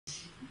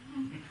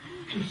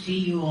to see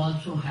you all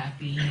so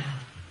happy.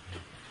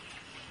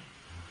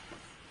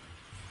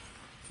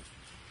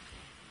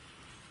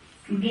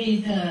 Today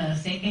is the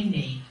second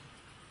day,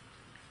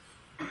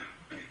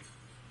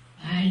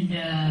 and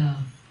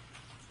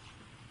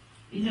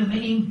it's a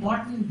very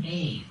important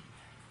day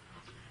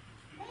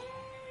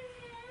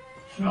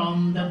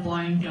from the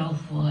point of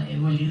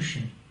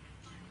evolution.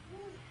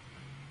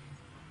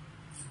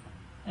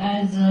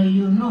 As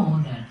you know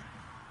that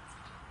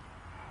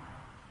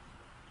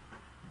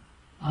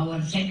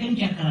our second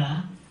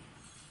chakra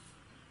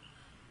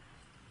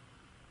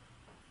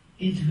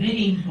is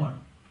very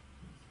important.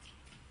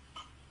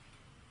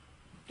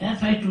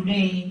 That's why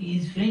today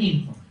is very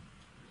important.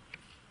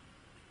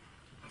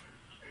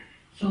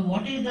 So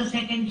what is the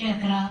second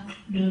chakra?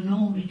 Do you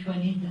know which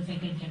one is the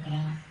second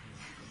chakra?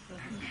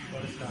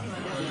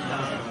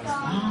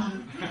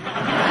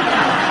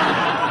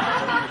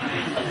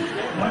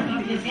 What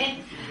did you say?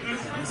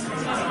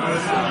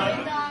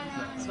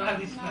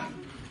 Swadhisthana.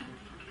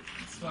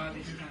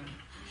 Swadhisthana.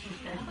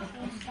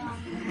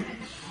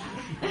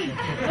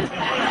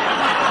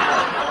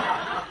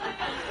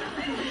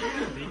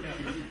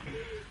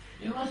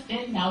 You must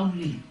tell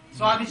loudly.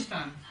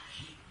 Swadhisthana.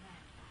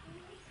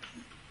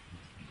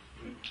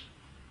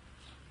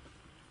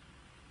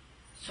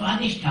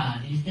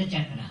 Swadhisthana is the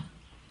chakra.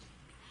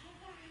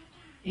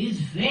 It is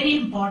very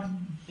important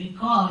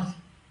because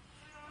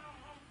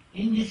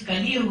in this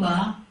Kali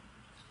Yuga,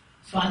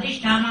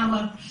 Swadhisthana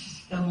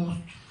works the most.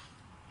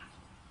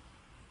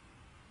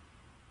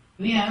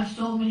 We have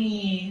so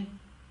many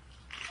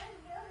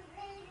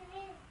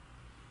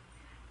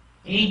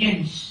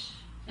agents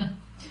to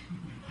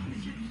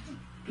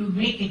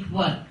make it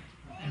work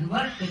and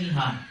work very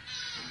hard.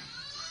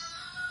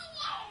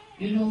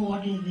 You know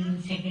what is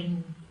in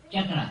second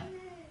chakra?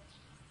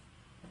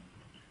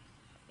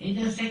 In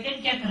the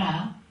second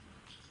chakra,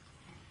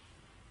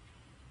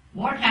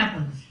 what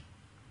happens?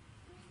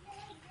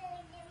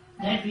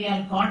 That we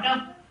are caught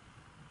up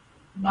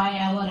by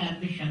our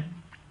ambition.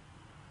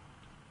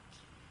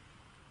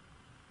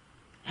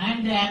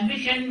 And the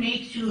ambition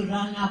makes you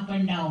run up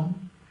and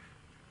down.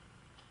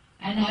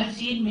 And I have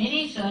seen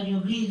many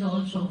Sahaja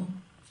also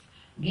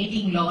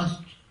getting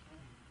lost.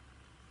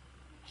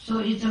 So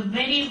it's a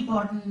very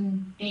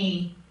important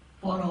day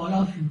for all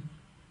of you.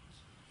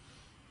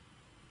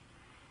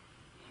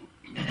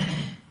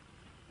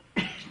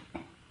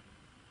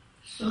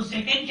 So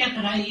second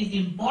chakra is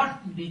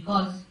important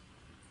because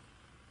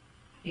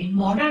in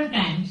modern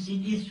times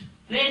it is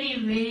very,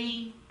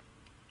 very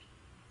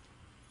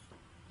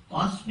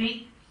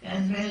cosmic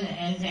as well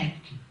as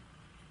active.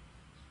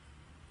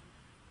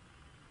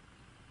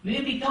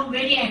 We become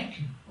very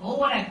active,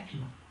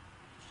 overactive.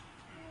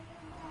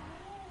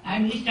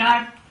 And we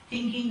start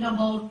thinking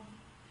about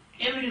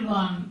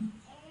everyone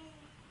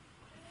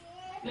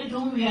with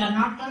whom we are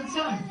not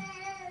concerned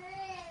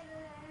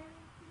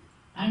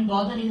and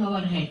bothering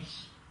our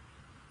heads.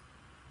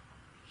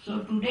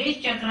 So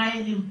today's chakra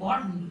is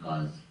important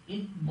because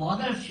it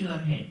bothers your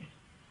head.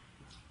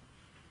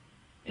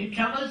 It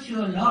troubles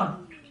you a lot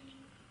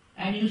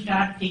and you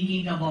start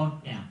thinking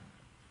about them.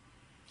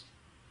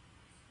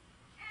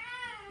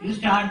 You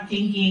start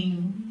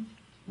thinking,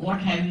 what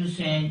have you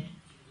said?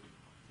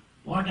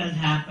 What has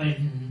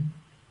happened?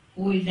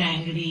 Who is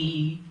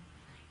angry?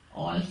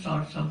 All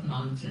sorts of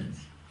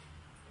nonsense.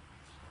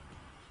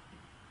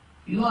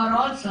 You are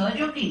all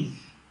Sahajogis.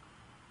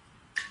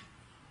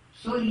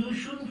 So you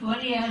shouldn't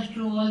worry as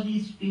to all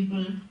these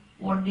people,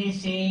 what they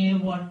say,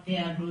 what they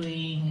are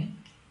doing.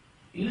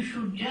 You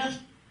should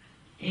just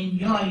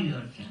enjoy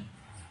yourself.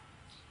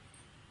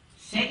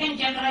 Second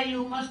chakra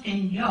you must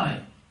enjoy.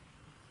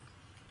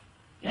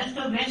 That's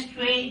the best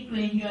way to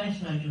enjoy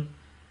Sahaja.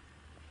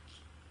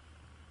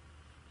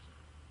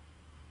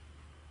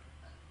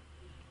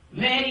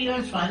 Where your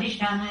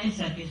Swadhisthana is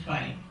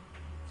satisfied,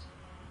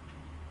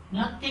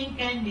 nothing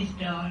can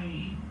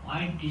destroy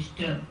or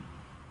disturb.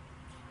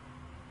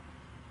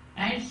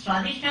 And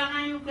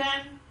Swadhisthana you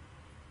can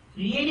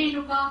really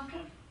look after.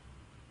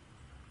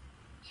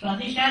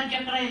 Swadhisthana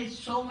chakra is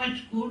so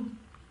much good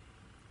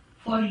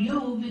for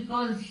you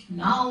because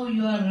now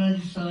you are a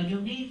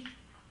Sahaja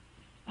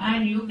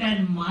and you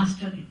can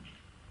master it.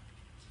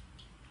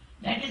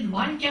 That is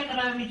one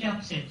chakra which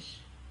upsets,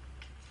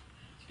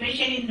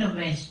 especially in the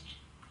West.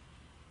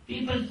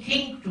 People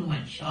think too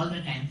much all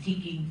the time,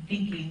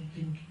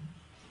 thinking.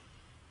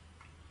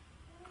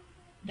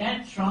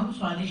 That's from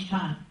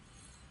Swadhisthana.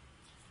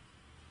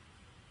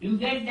 You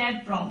get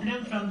that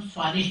problem from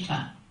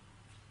Swadhisthana.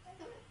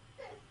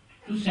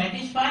 To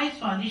satisfy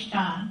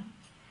Swadhisthana,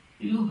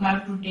 you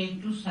have to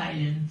take to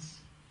silence.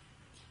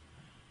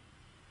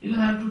 You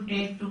have to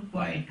take to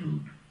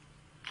quietude.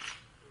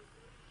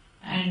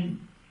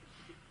 And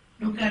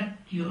look at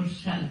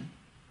yourself.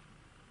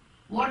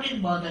 What is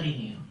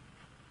bothering you?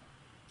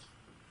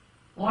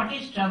 What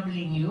is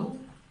troubling you?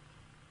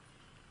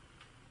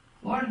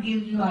 What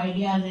gives you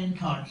ideas and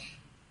thoughts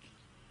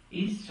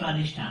is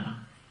Swadhisthana.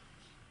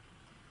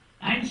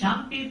 And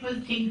some people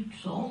think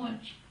so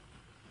much.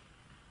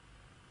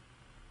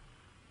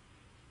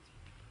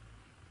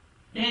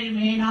 there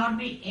may not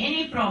be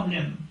any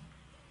problem,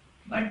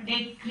 but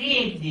they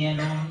create their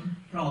own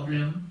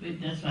problem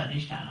with the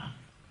Swadhisthana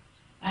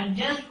and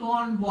just go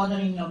on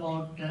bothering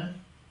about the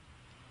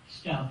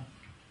stuff.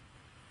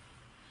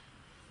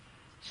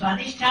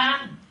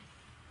 Swadhisthana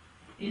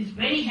is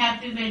very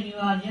happy when you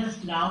are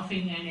just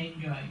laughing and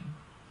enjoying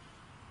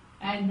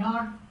and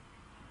not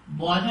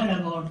bothered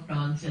about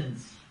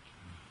nonsense.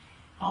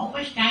 How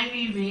much time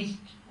we waste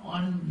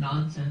on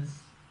nonsense?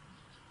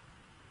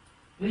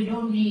 We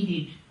don't need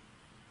it.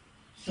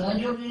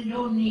 Surgeons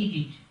don't need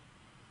it.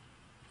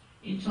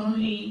 It's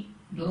only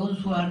those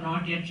who are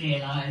not yet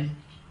realized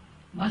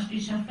must be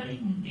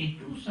suffering. They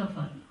too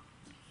suffer.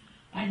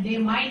 And they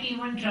might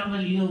even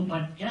trouble you,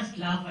 but just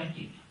laugh at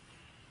it.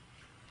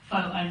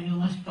 And you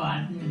must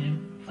pardon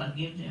them,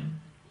 forgive them.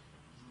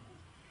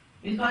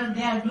 Because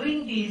they are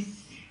doing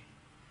this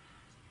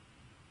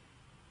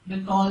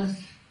because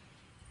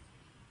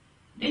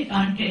they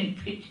can't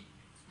help it.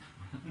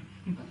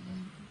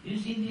 You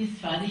see, this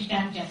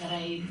Swadhisthana chakra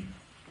is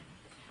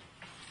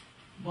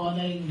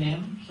bothering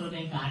them, so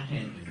they can't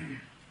help it.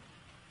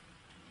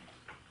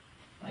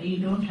 Why you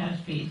don't have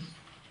space?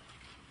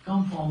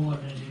 Come forward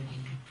a little,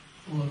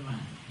 poor man.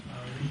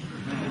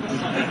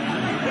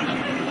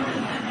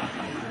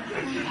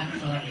 I'm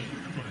sorry.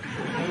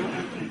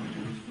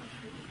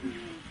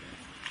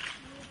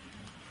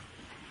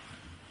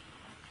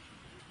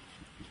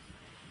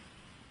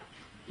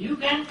 You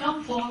can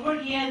come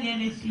forward here, there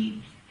is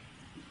seat.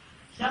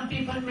 Some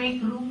people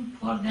make room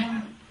for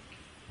them.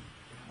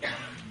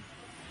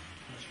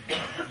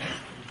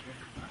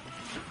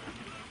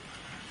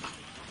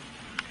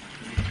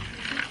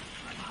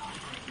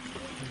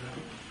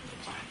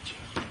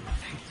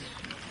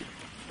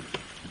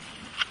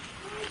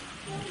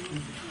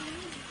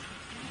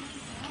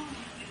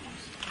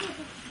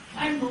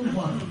 And move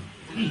forward,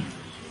 please.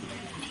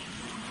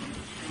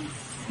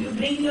 You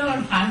bring your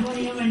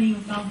harmonium and you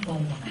come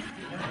forward.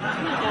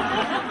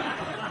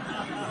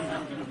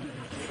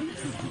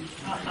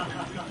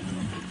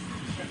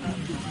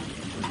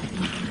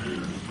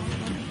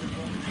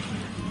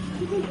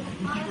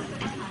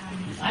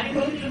 Are you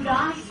going to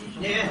dance?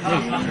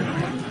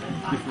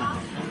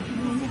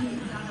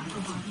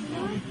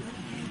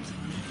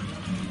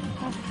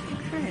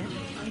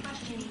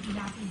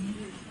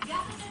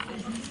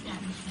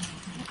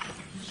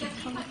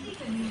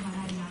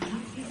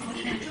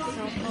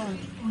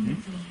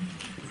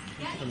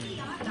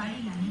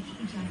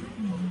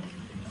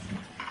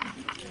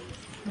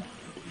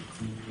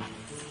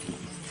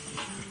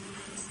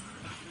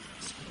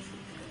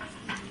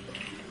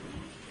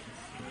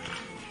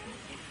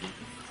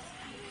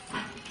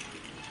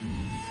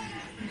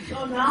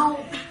 So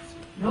now,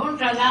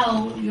 don't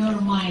allow your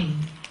mind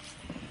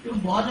to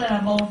bother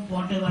about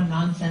whatever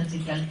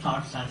nonsensical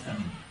thoughts are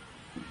coming.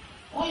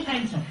 All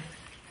kinds of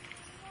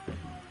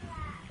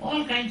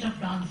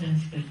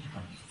nonsensical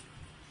thoughts.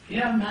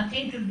 You have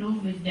nothing to do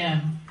with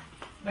them,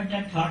 but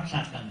the thoughts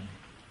are coming.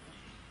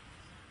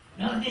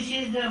 Now this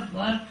is the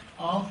work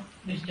of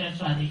Mr.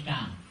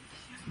 Swadhisthana.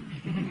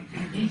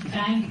 He is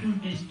trying to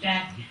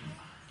distract you.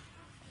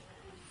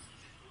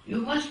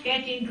 You must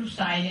get into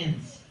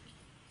silence.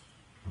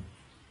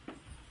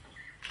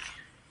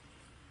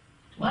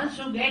 Once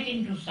you get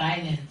into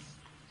silence,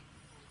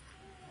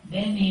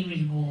 then he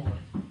will go over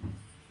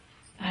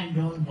and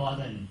don't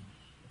bother you.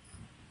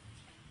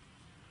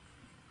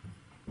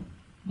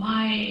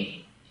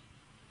 My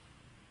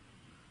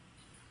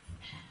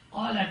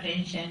all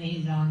attention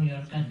is on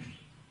your country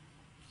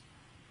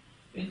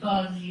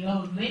because you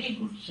have very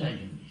good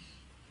surgeons.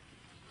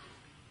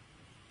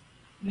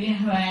 We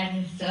have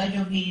had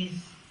surgeries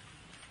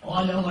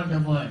all over the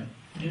world,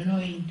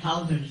 in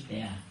thousands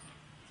there.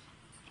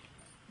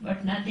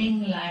 But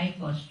nothing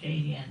like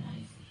Australia and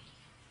I see.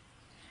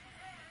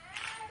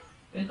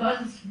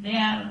 Because they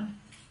are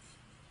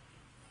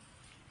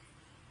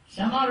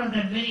somehow or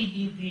other very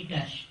deeply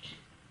touched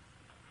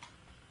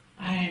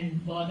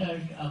and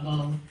bothered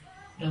about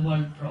the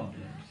world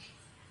problems.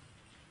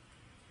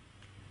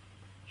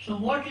 So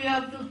what you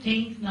have to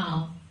think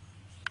now,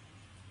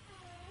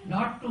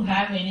 not to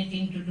have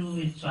anything to do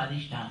with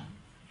Swadhisthana,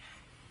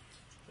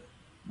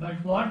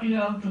 but what you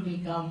have to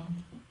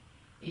become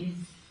is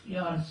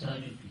your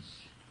surgeries.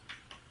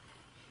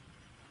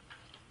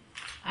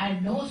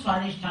 And no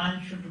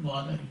Swadhisthana should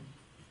bother you.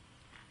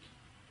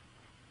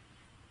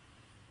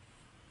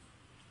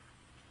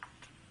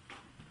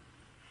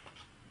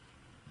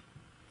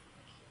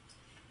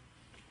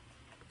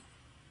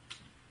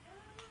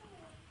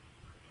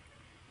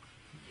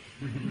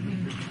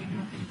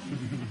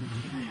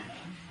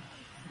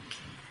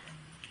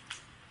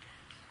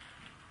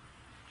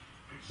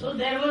 So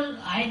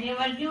I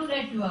never knew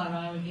that you are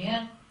all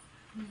here.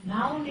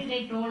 Now only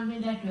they told me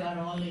that you are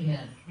all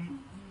here.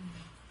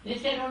 They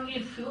said only a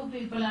few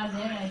people are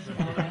there. I said,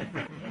 all right.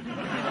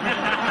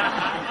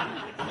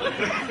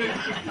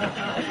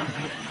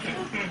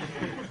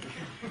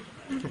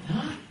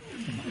 Huh?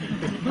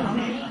 How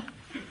many?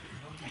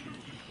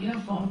 You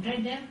have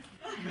counted them?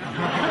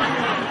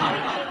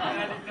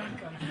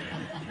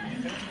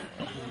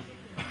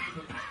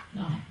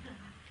 No.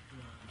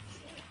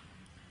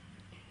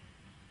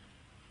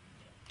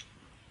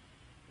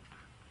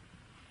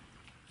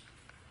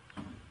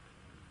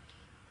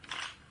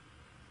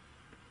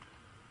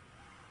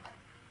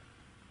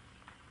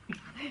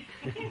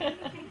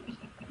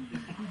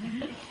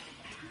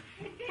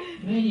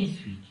 Very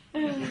sweet.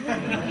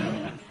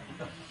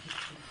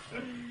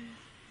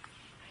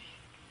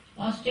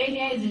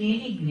 Australia is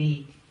really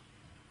great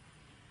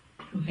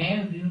to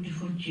have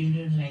beautiful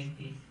children like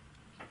this.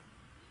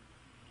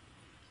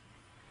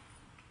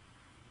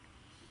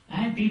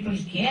 And people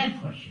care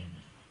for children.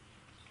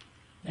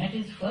 That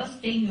is first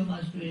thing you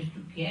must do, is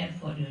to care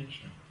for your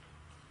children.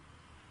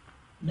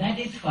 That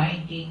is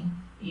fighting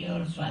your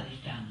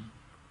Swadhisthana.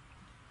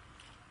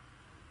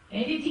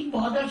 Anything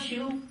bothers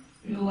you,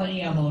 you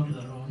worry about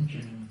your own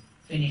children.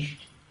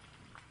 Finished.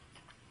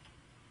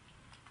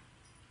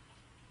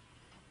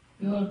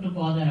 You have to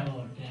bother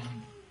about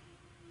them.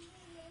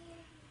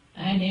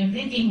 And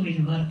everything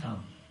will work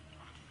out.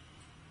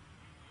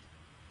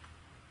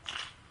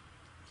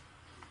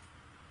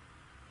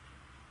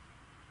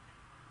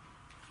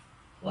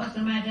 What's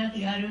the matter?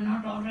 Are you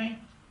not all right?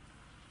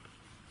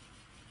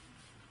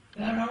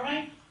 You are all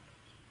right?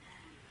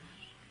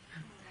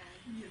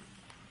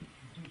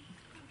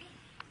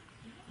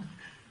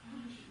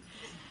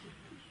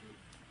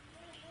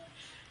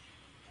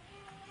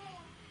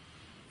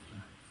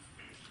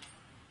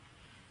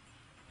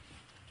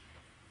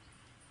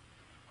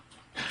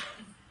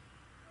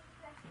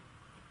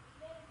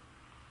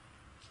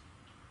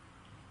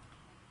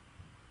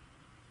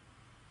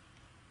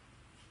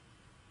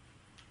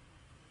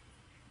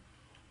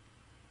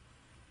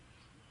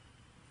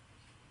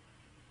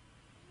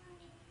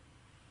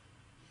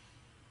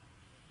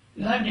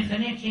 You are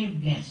definitely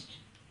blessed,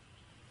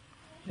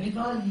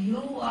 because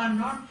you are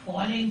not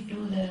falling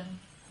to the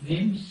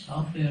whims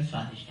of your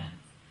Swadhisthana.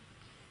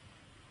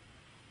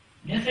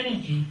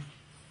 Definitely.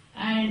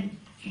 And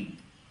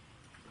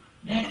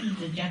that is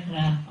the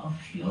chakra of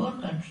your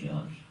country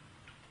also.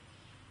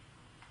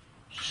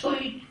 So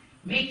it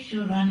makes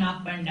you run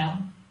up and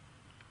down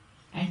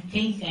and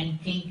think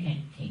and think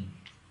and think.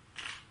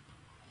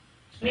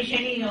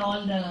 Especially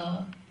all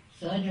the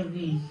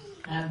Sahajogis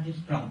have this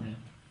problem.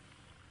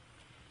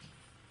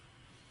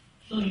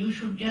 So you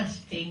should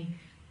just think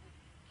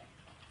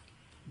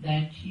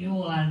that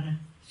you are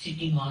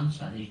sitting on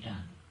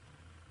Swadhisthana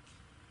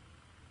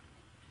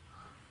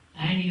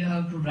and you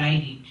have to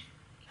ride it,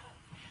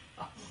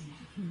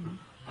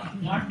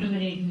 not to be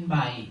ridden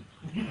by it.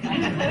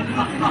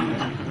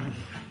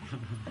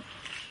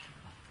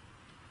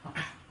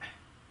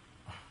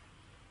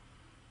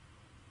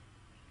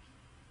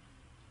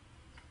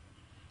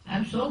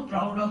 I'm so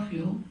proud of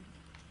you,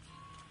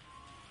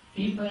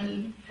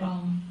 people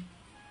from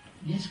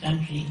this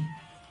country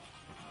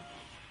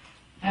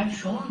have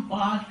shown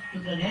path to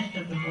the rest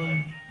of the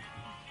world.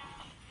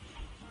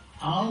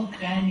 How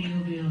can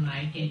you be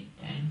united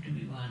and to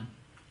be one?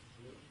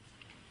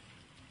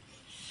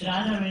 It's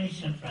rather very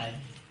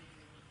surprising.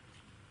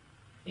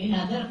 In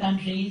other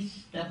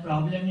countries, the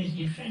problem is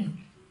different.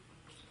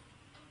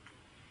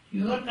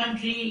 Your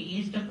country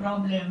is the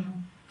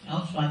problem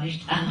of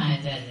Swadhisthana,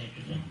 as I said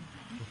today.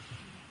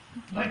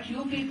 But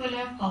you people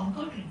have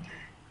conquered it.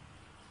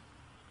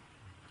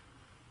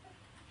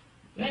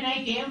 When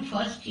I came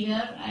first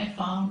here, I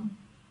found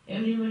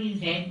everybody's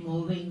head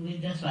moving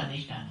with the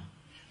Swadhisthana.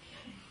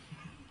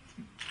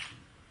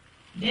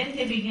 Then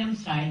they became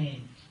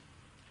silent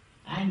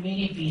and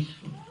very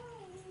peaceful.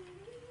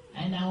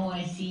 And now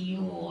I see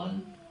you all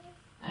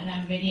and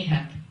I'm very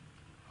happy.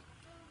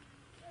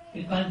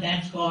 Because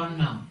that's gone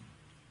now.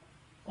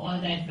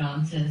 All that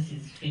nonsense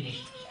is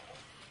finished.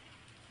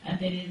 And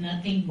there is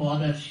nothing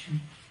bothers you.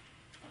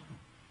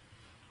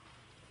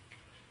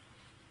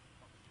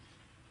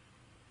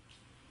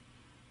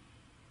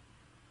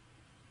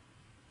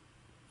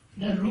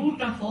 The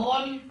root of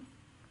all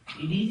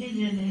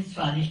diseases is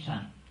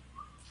Swadhisthana.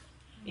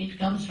 It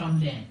comes from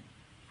there.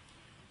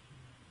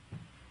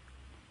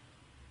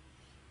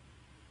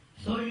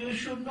 So you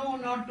should know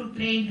not to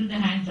play into the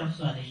hands of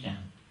Swadhisthana.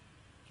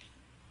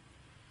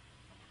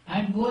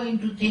 And go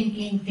into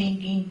thinking.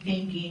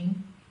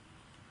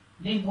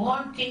 They go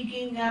on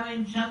thinking,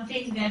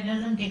 something that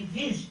doesn't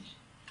exist.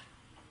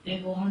 They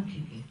go on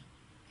thinking.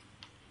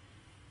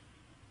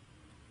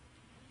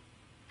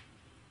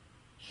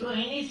 So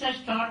any such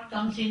thought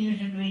comes in, you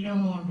said, we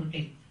don't want to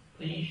take.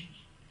 Finished.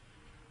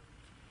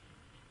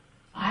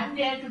 I am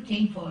there to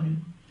think for you.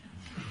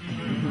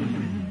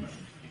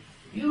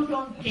 You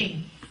don't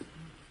think.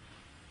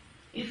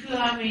 If you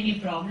have any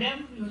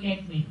problem, you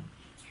let me know.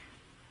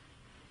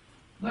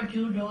 But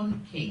you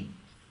don't think.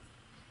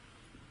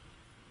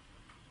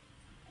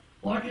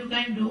 What you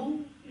can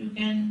do, you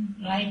can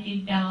write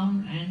it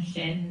down and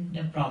send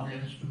the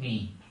problems to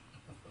me.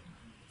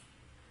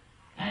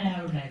 And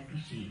I would like to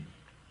see it.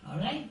 All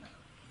right?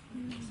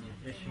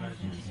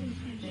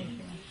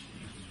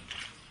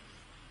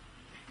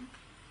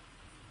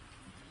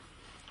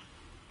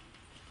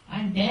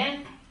 And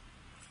then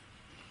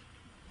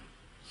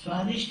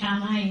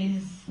Swadhisthana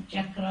is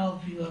chakra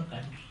of your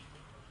country.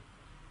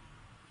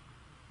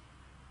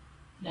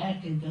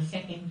 That is the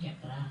second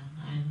chakra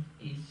and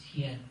is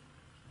here.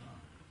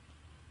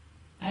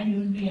 And you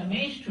will be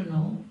amazed to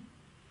know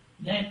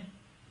that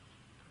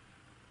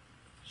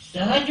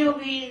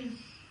Sahajogis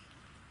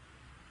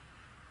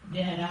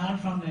They are all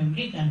from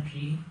every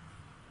country,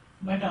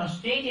 but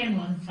Australian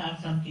ones are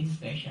something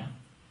special.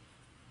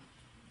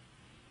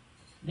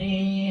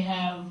 They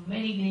have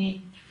very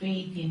great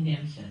faith in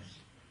themselves.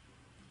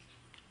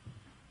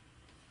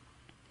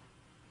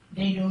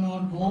 They do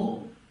not go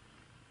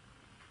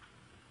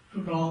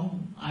to wrong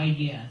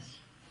ideas.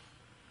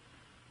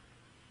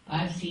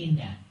 I've seen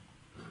that.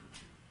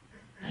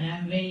 And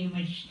I'm very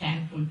much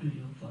thankful to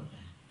you for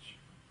that.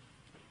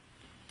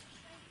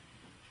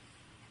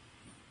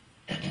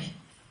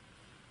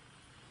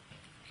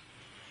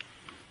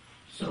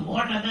 So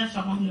what other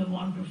song you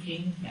want to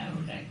sing? I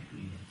would like to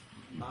hear.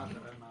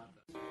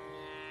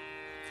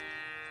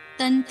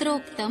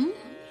 तंत्रोक्तम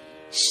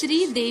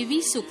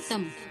Sridevi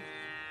Suktam.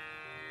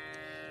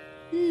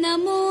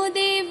 नमो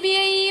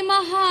देव्यै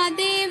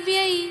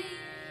महादेव्यै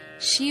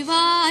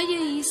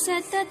शिवायै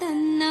सततं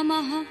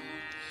नमः।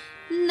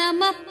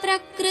 नमः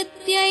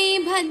प्रकृत्यै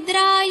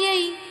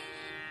भद्रायै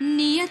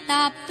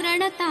नियता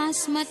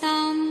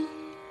प्रणतास्मताम्।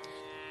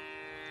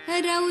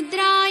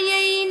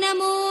 रौद्रायै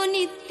नमो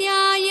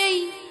नित्यायै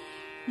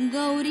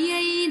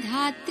गौर्यै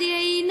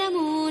धात्र्यै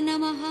नमो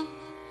नमः।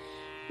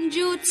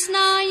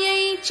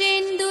 ज्योत्स्नायै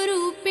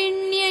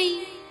चेन्दुरूपिण्यै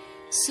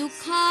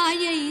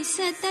सुखायै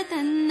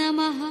सततं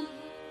नमः।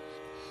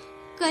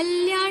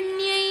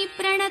 कल्याण्यै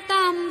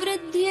प्रणतां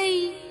वृद्ध्यै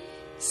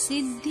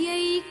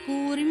सिद्ध्यै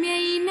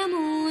कूर्म्यै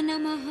नमो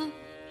नमः।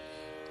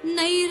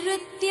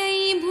 नैऋत्यै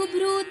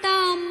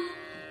बुभृतां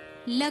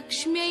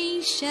लक्ष्म्यै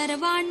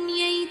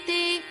शर्वाण्यै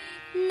ते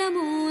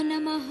नमो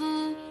नमः।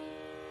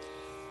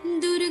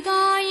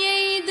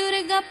 दुर्गायै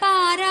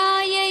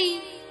दुर्गपारायै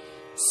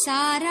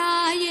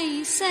सारायै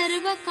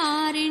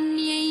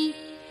सर्वकारिण्यै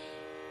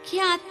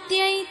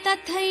ख्यात्यै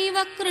तथैव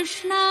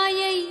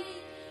कृष्णायै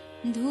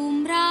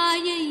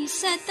धूम्रायै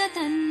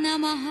सततं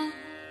नमः।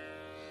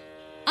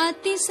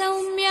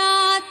 अतिसौम्यातिरौद्रायै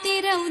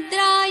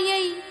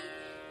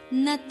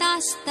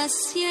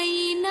नतास्तस्यै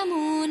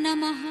नमो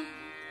नमः।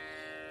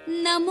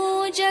 नमो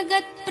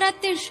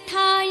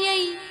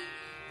जगत्प्रतिष्ठायै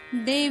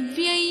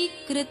देव्यै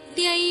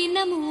कृत्यै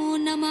नमो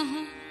नमः।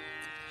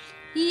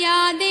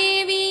 या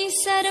देवी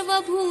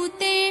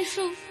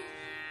सर्वभूतेषु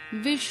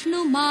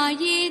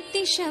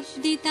विष्णुमायेति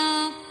शब्दिता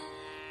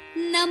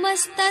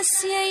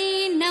नमस्तस्यै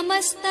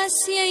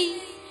नमस्तस्यै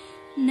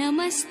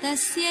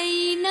नमस्तस्यै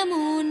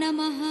नमो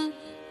नमः।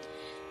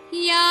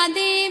 या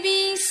देवी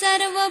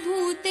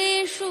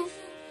सर्वभूतेषु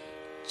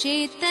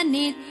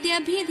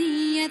चेतनेत्यभिधीयते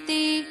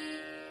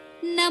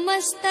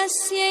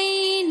नमस्तस्यै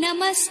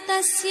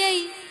नमस्तस्यै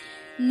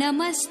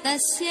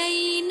नमस्तस्यै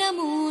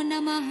नमो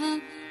नमः।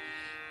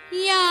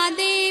 या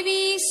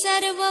देवी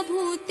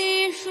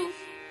सर्वभूतेषु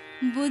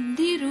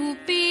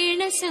बुद्धिरूपेण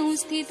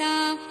संस्थिता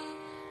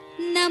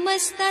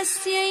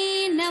नमस्तस्यै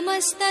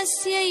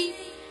नमस्तस्यै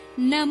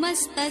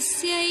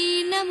नमस्तस्यै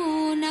नमो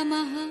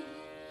नमः।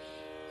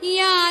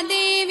 या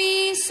देवी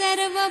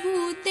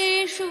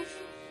सर्वभूतेषु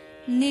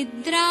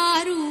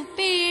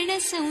निद्रारूपेण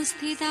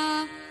संस्थिता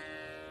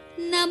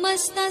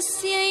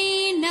नमस्तस्यै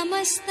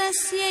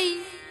नमस्तस्यै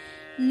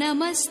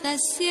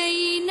नमस्तस्यै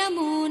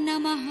नमो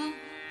नमः।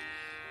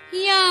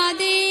 या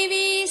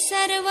देवी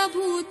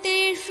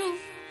सर्वभूतेषु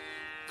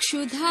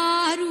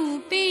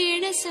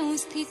क्षुधारूपेण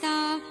संस्थिता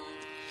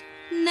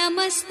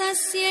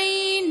नमस्तस्यै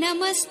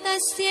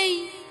नमस्तस्यै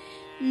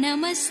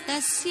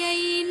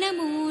नमस्तस्यै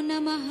नमो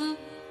नमः।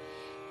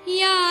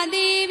 या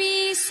देवी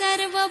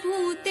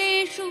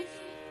सर्वभूतेषु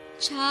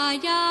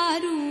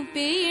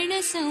छायारूपेण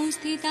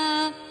संस्थिता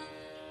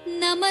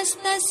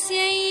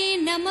नमस्तस्यै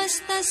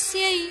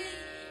नमस्तस्यै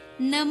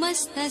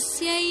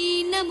नमस्तस्यै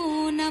नमो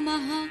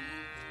नमः।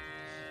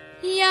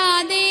 या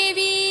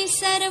देवी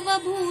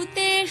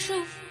सर्वभूतेषु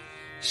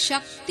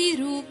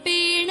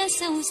शक्तिरूपेण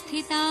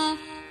संस्थिता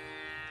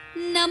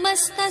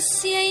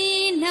नमस्तस्यै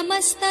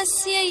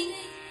नमस्तस्यै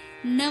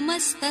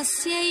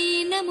नमस्तस्यै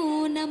नमो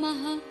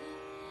नमः।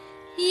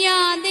 या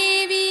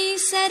देवी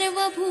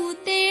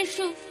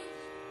सर्वभूतेषु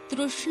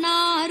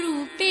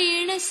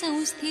तृष्णारूपेण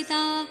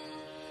संस्थिता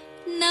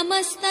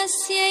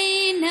नमस्तस्यै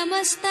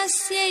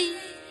नमस्तस्यै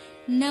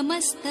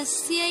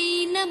नमस्तस्यै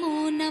नमो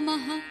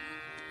नमः।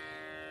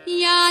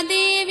 या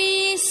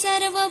देवी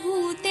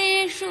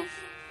सर्वभूतेषु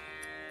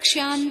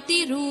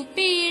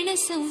क्षान्तिरूपेण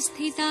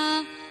संस्थिता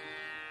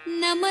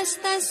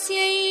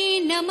नमस्तस्यै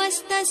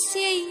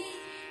नमस्तस्यै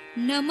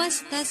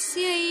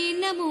नमस्तस्यै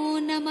नमो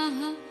नमः।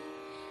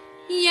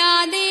 या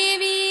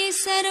देवी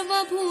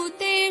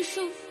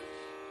सर्वभूतेषु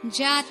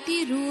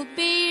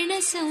जातिरूपेण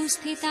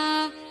संस्थिता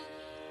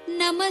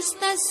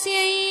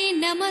नमस्तस्यै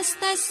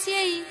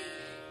नमस्तस्यै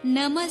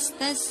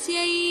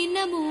नमस्तस्यै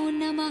नमो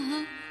नमः।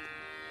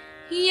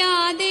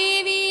 या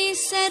देवी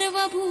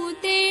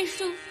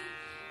सर्वभूतेषु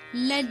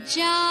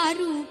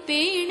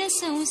लज्जारूपेण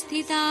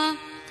संस्थिता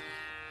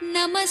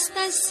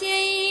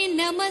नमस्तस्यै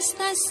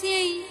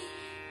नमस्तस्यै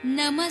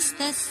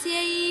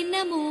नमस्तस्यै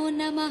नमो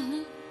नमः।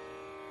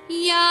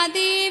 या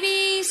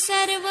देवी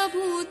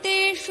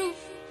सर्वभूतेषु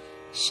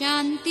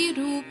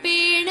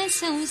शान्तिरूपेण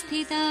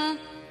संस्थिता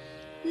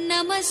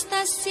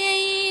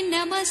नमस्तस्यै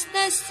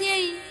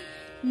नमस्तस्यै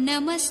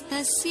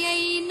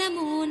नमस्तस्यै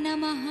नमो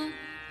नमः।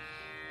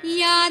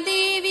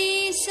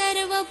 देवी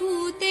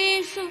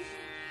सर्वभूतेषु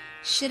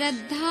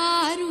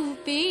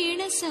श्रद्धारूपेण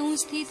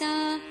संस्थिता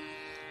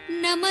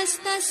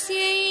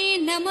नमस्तस्यै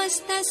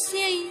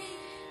नमस्तस्यै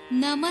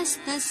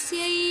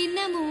नमस्तस्यै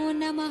नमो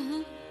नमः।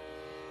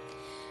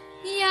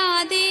 या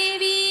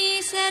देवी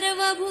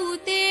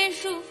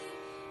सर्वभूतेषु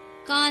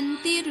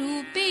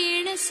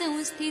कान्तिरूपेण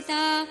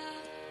संस्थिता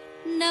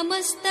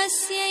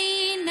नमस्तस्यै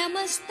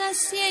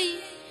नमस्तस्यै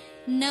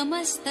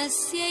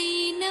नमस्तस्यै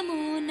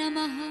नमो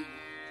नमः।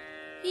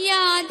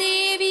 या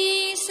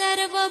देवी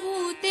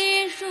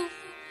सर्वभूतेषु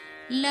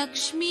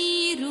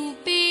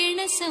लक्ष्मीरूपेण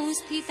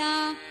संस्थिता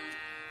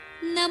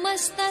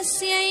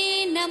नमस्तस्यै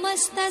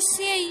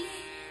नमस्तस्यै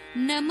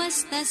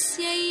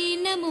नमस्तस्यै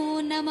नमो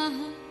नमः।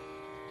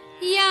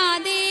 या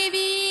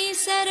देवी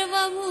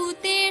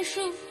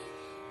सर्वभूतेषु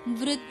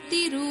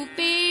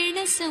वृत्तिरूपेण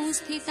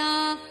संस्थिता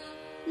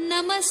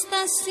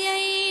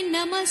नमस्तस्यै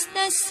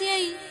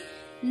नमस्तस्यै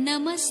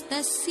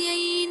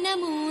नमस्तस्यै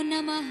नमो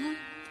नमः।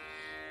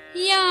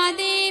 या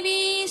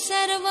देवी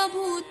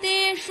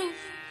सर्वभूतेषु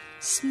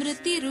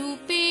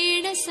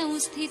स्मृतिरूपेण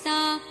संस्थिता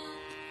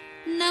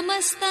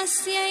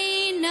नमस्तस्यै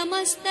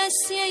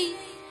नमस्तस्यै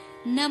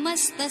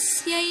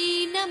नमस्तस्यै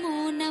नमो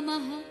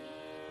नमः।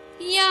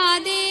 या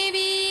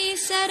देवी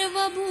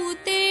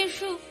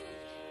सर्वभूतेषु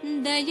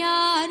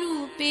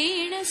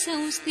दयारूपेण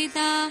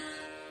संस्थिता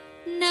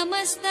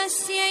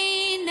नमस्तस्यै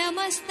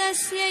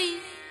नमस्तस्यै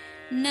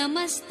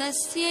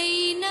नमस्तस्यै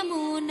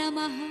नमो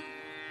नमः।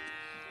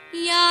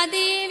 या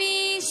देवी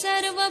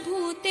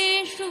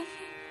सर्वभूतेषु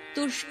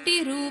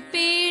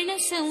तुष्टिरूपेण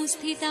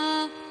संस्थिता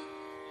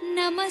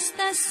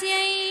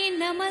नमस्तस्यै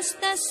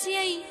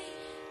नमस्तस्यै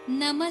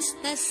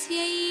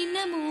नमस्तस्यै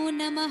नमो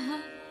नमः।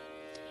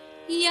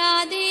 या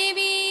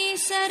देवी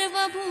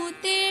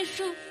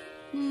सर्वभूतेषु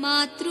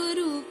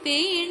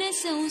मातृरूपेण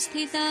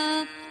संस्थिता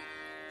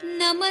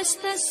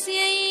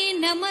नमस्तस्यै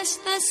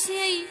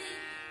नमस्तस्यै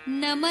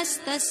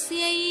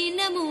नमस्तस्यै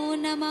नमो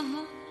नमः।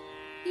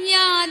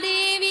 या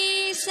देवी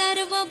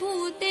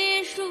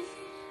सर्वभूतेषु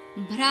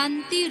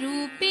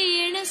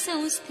भ्रान्तिरूपेण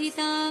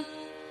संस्थिता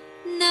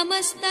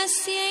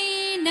नमस्तस्यै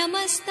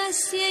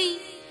नमस्तस्यै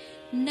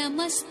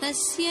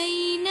नमस्तस्यै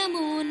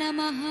नमो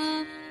नमः।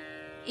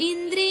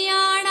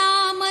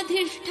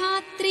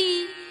 इन्द्रियाणामधिष्ठात्री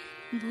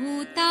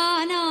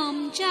भूतानां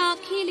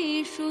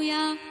चाखिलेषु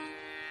या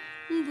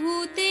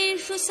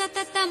भूतेषु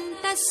सततं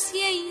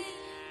तस्यै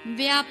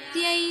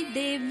व्याप्त्यै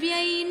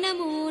देव्यै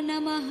नमो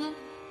नमः।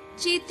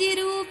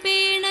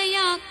 चितिरूपेण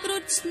या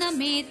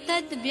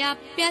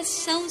कृत्स्नमेतद्व्याप्य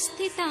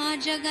संस्थिता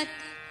जगत्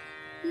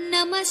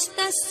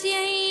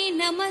नमस्तस्यै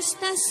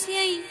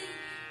नमस्तस्यै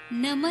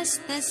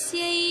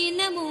नमस्तस्यै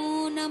नमो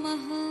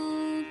नमः।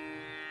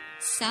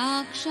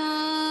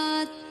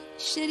 साक्षात्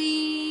श्री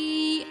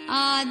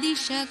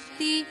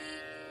आदिशक्ति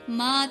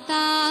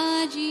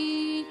माताजी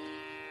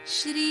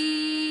श्री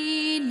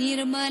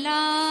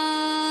निर्मला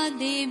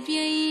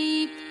देव्यै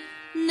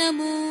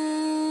नमो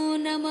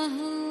नमः।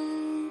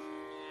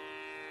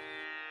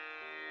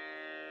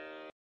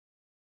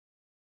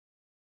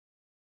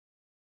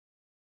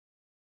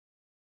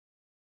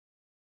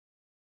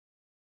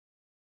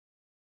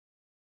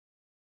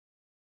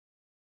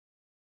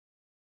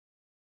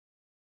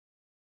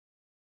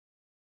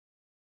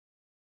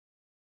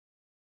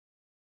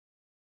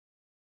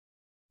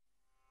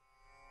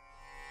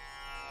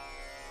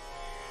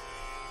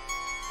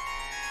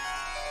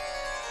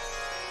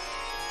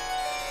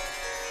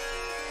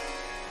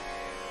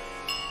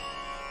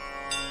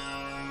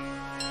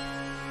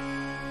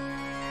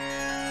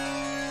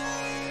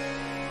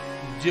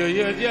 जय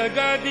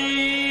जगदीश्वरी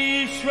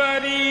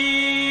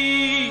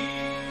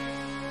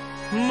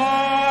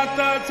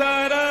माता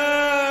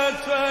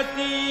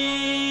सरस्वती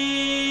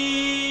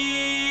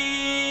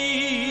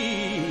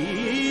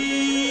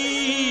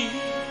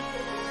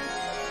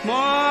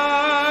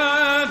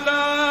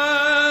माता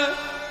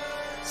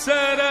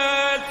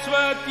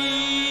सरस्वती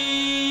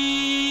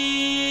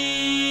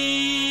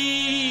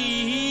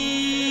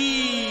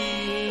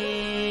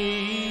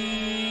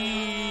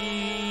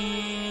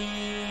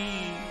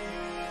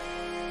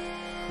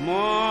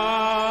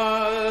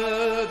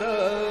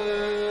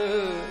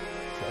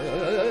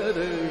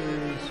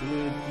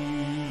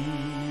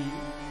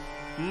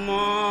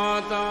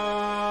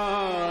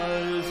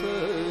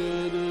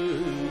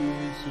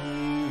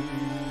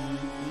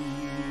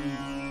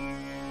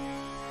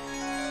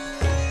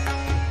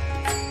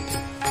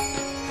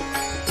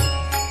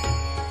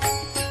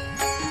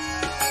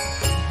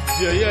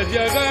जय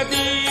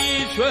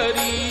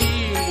जगदीश्वरी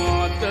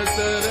माता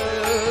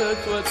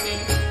सरस्वती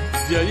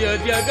जय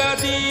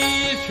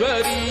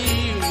जगदीश्वरी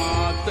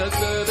माता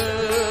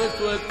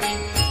सरस्वती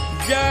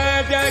जय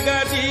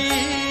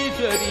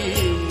जगदीश्वरी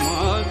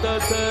माता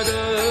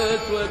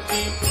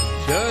सरस्वती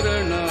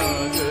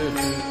शरणागत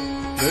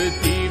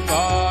प्रतिपालनहारी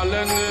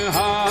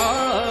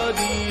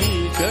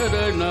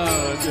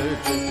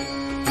शरणागत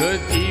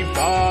प्रतिपालनहारी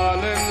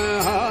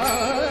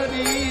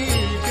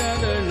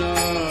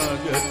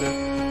शरणागत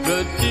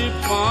प्रतिपालनहारी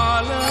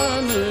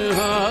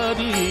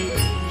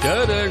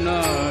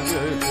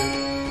शरणागत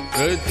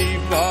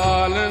प्रतिपालनहारी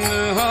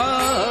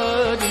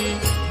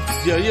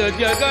जय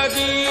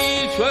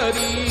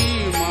जगदीश्वरी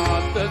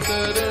मात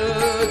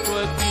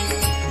सरस्वती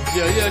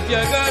जय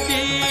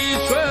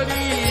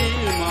जगदीश्वरी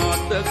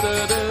मात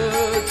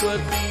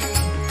सरस्वती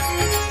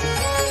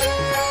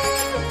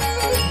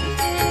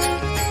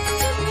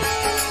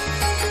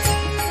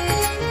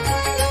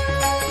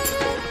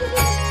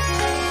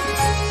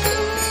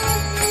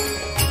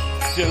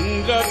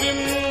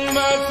चंद्रबिंब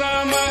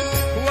सम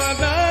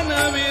वदन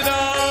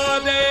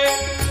विराजे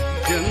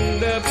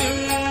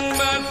चंद्रबिंब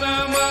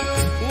सम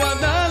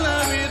वदन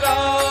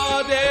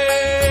विराजे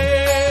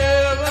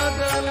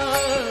वदन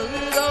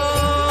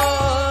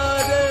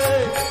विराजे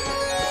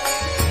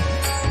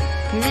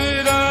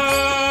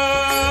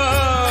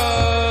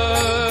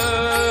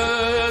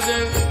विराजे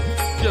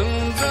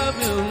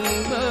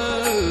चंद्रबिंब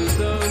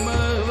सम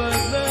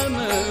वदन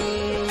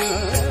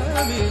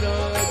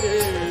विराजे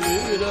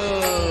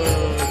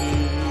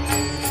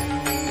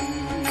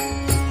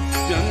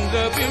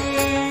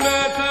चंद्रबिंब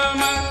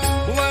सम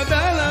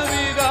वदन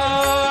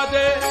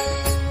विराजे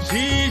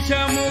शीश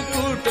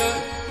मुकुट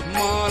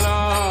माला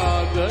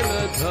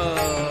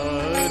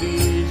गलधारी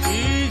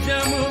शीश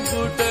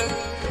मुकुट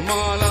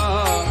माला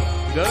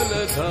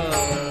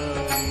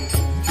गलधारी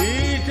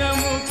शीश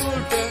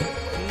मुकुट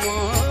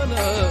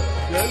माला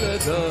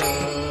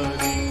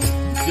गलधारी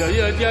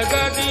जय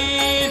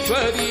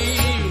जगदीश्वरी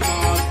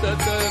मात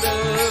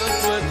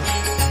सरस्वती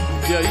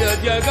जय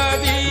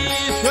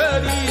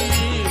जगदीश्वरी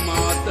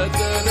मात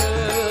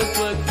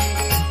सरस्वती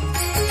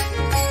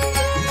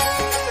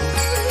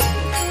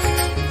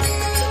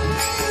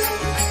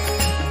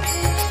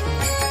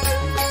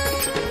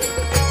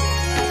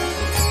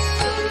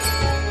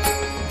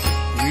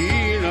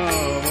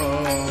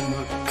वीणावाम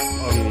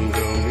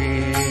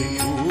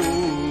अंगमेषु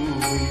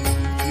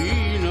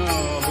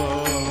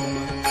वीणावाम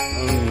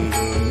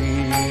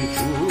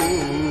अंगमेषु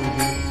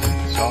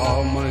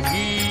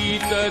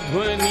सामगीत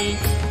ध्वनि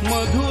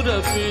मधुर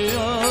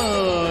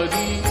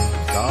प्यारी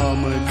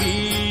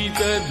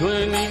सामगीत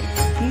ध्वनि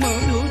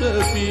मधुर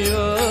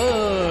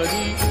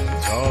प्यारी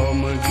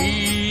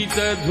सामगीत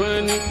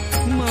ध्वनि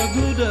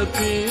मधुर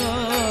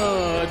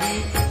प्यारी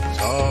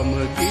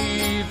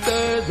सामगीत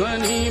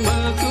ध्वनि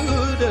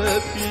मधुर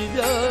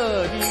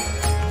प्यारी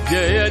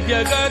जय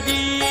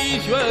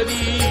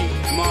जगदीश्वरी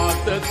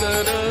मात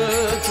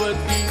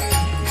सरस्वती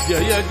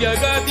जय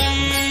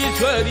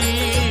जगदीश्वरी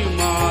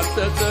मात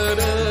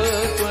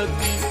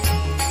सरस्वती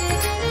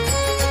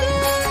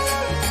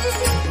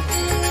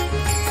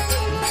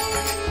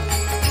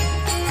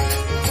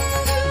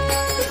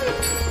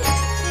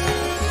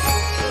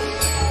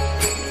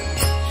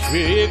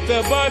श्वेत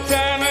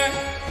बचन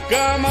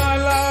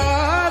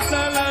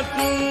कमलासन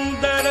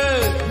सुंदर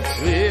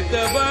श्वेत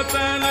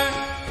बचन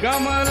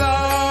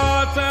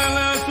कमलासन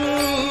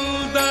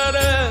सुंदर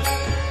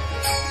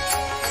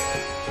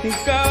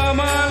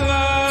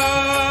कमलासन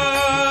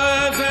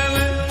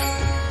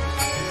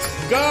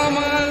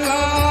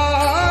कमलासन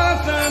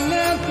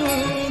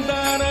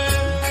सुंदर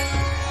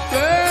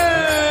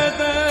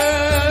श्वेत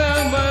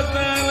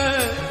बचन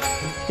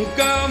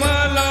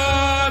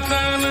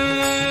कमलासन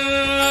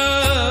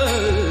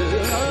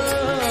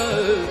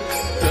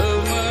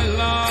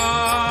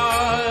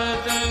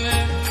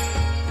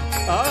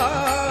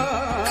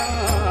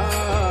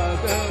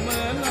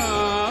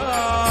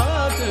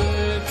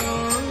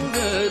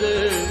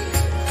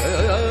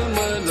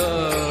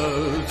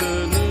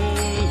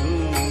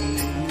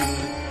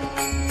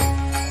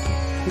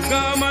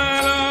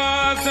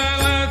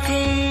कमलासन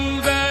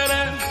सुंदर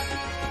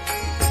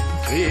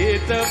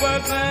श्वेत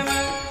बचन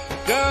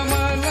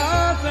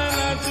कमलासन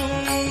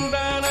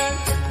सुंदर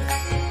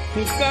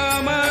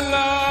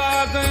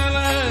कमलासन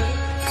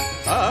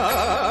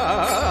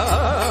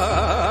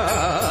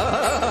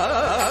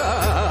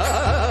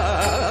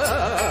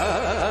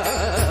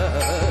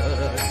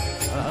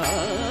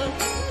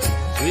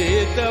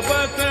श्वेत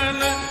बचन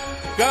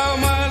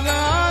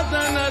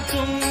कमलासन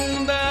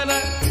सुंदर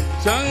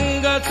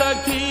संग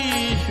सखी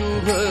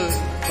शुभ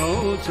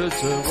हंस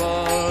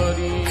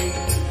सवारी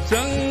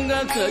संग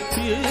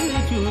सखी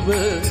शुभ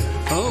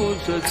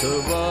हंस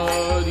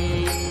सवारी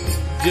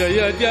जय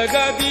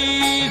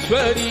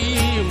जगदीश्वरी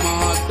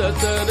मात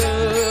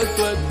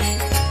सरस्वती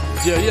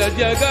जय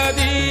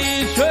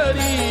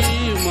जगदीश्वरी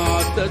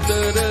मात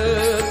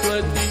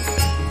सरस्वती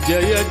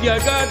जय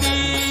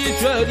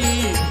जगदीश्वरी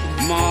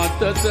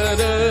मात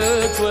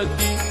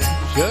सरस्वती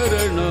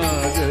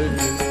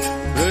शरणागत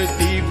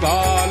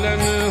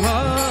प्रतिपालन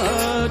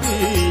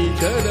हारी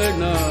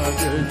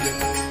शरणागत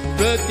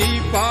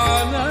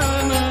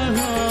प्रतिपालन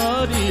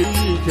हारी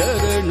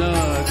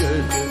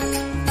शरणागत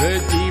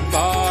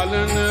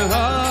प्रतिपालन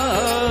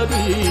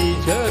हारी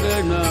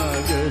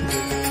शरणागत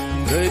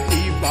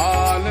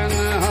प्रतिपालन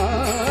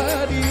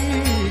हारी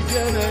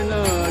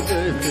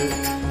शरणागत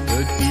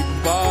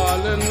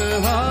प्रतिपालन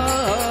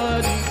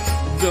हारी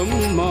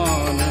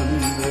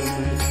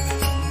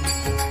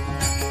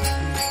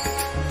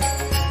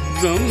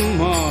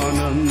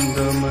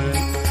ब्रह्मानंदमय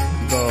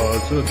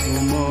दास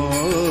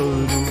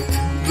तुम्हारो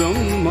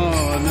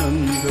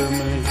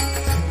ब्रह्मानंदमय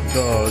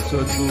दास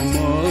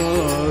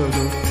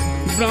तुम्हारो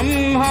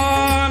ब्रह्मा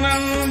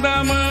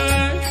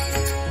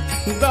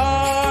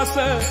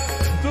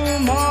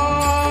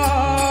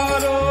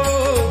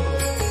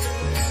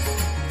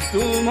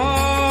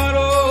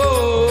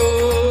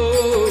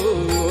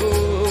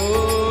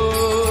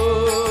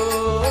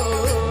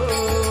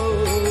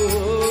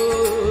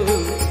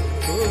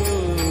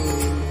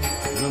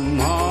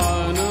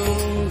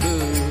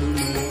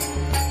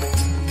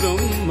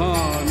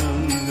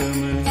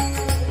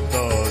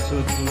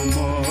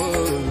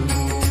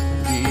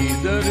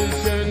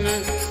दर्शन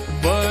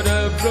पर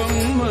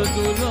ब्रह्म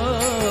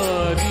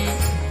दुलारी,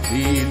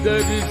 श्री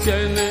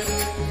दर्शन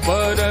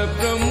पर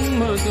ब्रह्म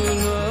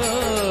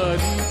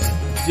दुलारी।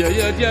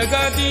 जय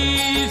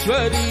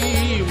जगदीश्वरी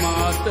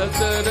मात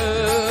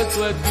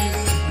सरस्वती,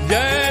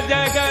 जय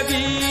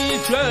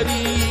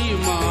जगदीश्वरी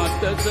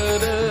मात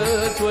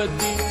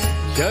सरस्वती।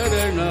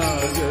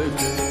 शरणागत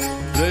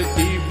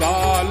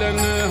प्रतिपालनहारी,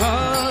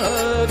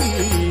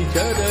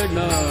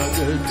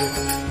 शरणागत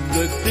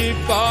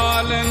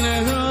प्रतिपालनहारी,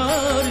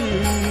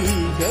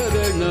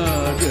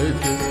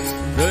 शरणागत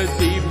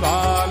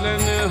प्रतिपालनहारी।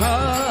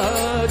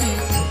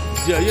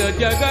 जय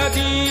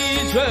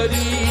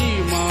जगदीश्वरी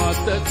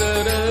मात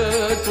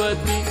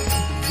सरस्वती,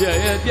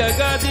 जय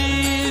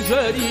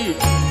जगदीश्वरी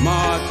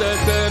मात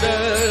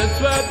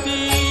सरस्वती।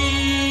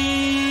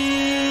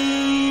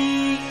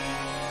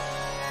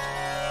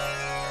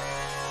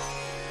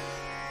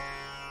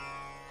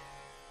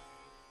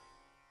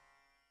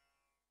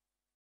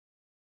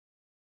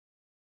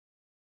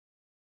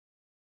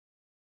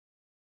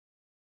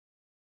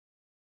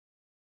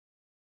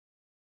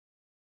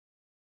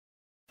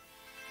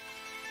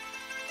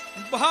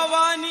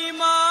 भवानी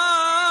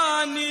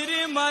मां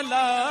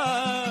निर्मला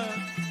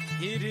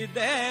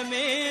हृदय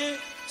में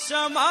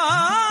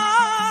समाई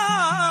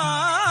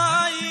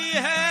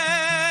है।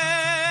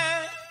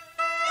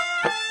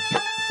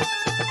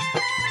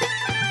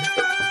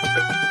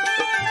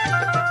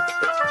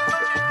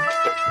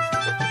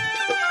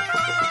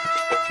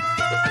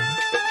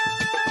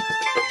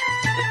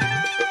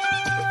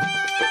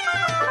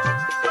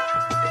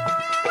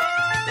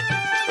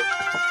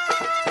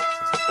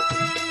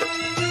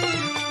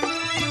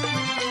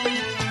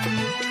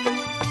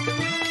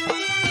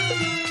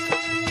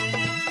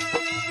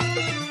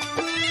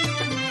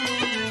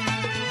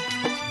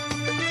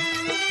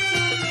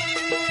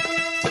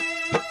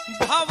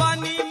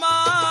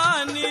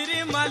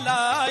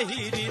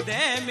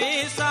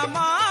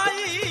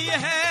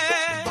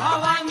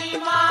 भवानी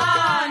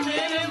मां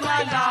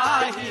निर्मला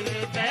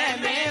हृदय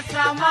में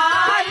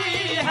समाई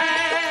है,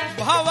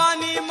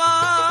 भवानी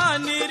मां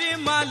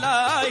निर्मला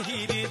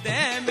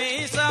हृदय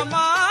में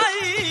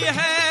समाई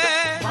है,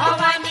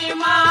 भवानी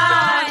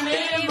मां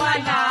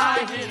निर्मला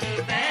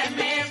हृदय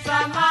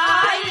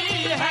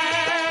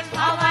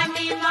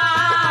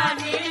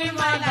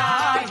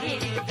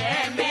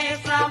में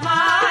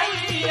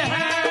समाई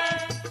है।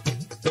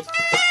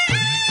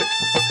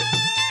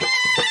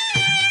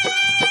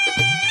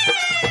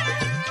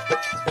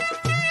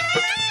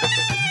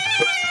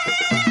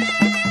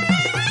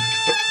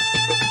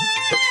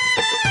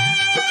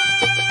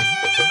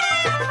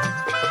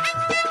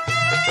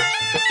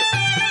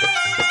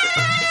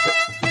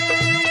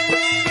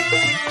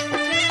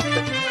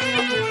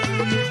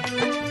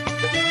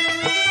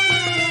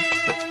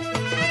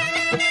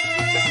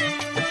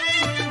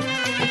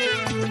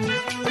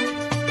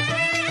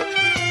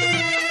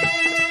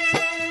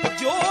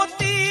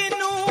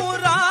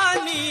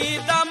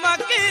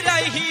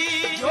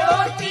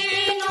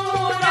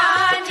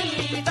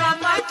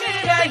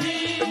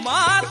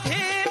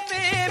 माथे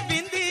पे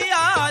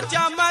बिंदिया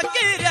चमक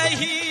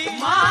रही,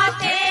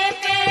 माथे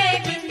पे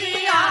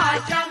बिंदिया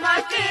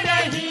चमक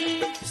रही।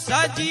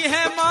 सजी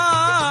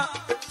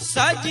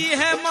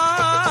है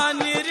मां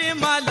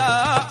निर्मला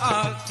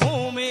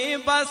आँखों में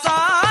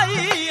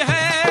बसाई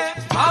है।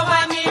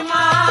 भवानी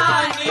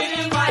मां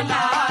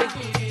निर्मला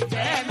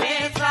हृदय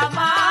में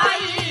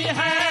समाई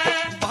है,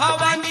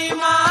 भवानी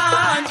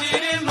मां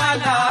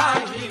निर्मला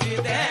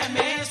हृदय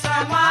में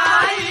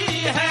समाई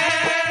है।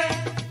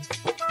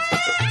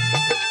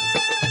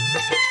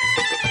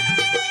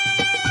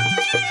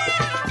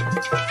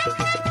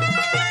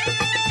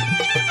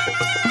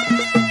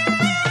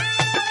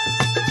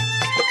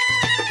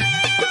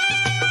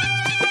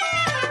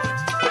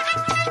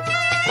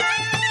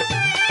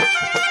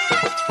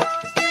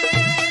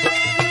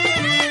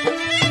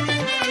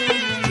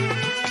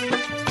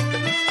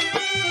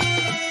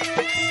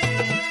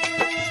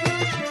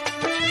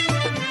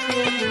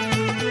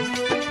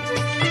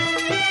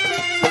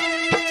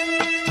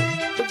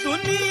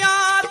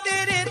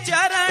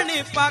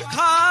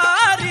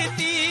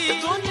 पखारती,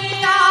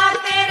 दुनिया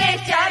तेरे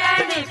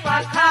चरण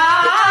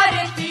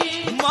पखारती।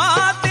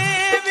 माँ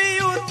देवी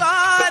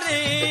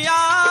उतारे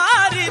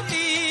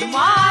आरती,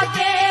 माँ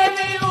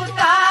देवी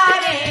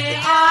उतारे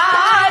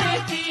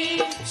आरती।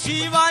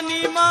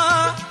 शिवानी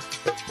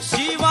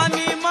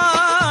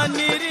माँ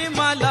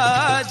निर्मला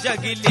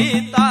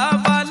जगलेता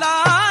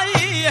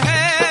बलाई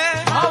है।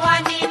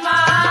 भवानी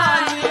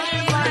मां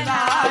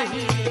निर्मला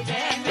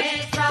हृदय में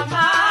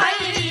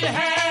समाई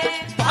है,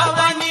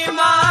 भवानी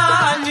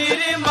मां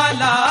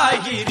निर्मला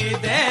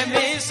हृदय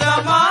में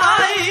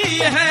समाई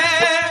है।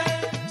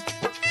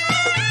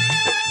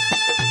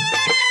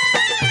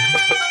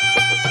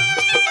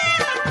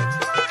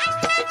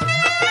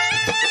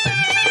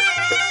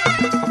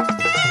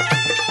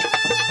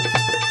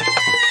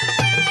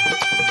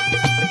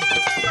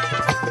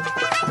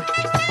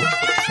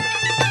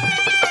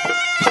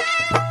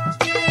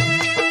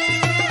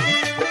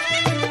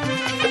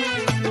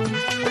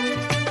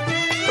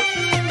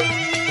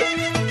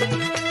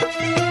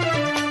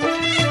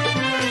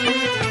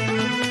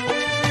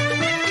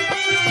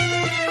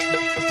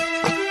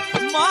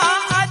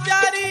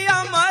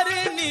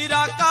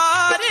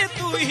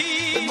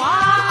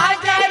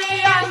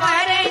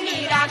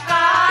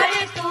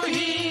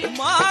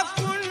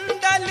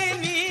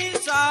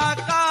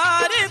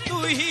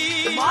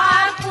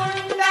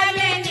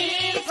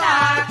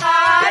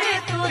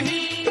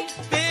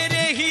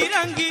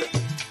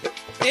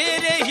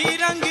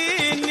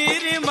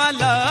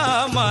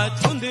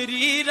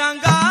 की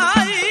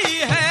रंगाई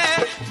है।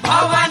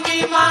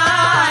 भवानी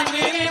माँ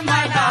निर्मला